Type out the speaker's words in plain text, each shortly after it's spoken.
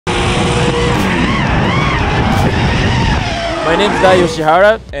My name is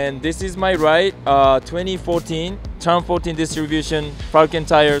Yoshihara, and this is my ride, 2014 Town 14 distribution Falcon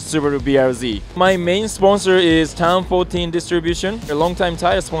Tire Subaru BRZ. My main sponsor is Town 14 distribution. A long-time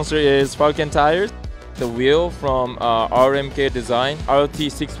tire sponsor is Falcon Tires. The wheel from RMK Design,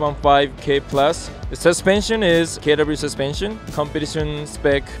 RT615K Plus. The suspension is KW suspension, competition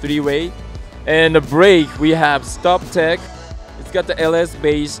spec 3-way. And the brake, we have Stop Tech. It's got the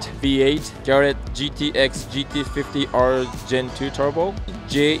LS-based V8, Garrett GTX GT50R Gen 2 Turbo,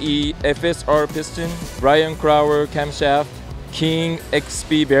 JE FSR piston, Brian Crower camshaft, King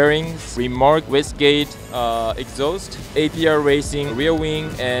XP bearings, Remark Westgate exhaust, APR Racing rear wing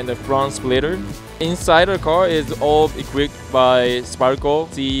and a front splitter. Inside the car is all equipped by Sparkle,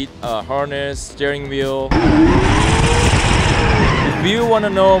 seat, harness, steering wheel. If you want to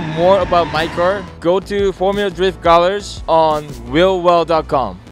know more about my car, go to Formula Drift Garage on Wheelwell.com.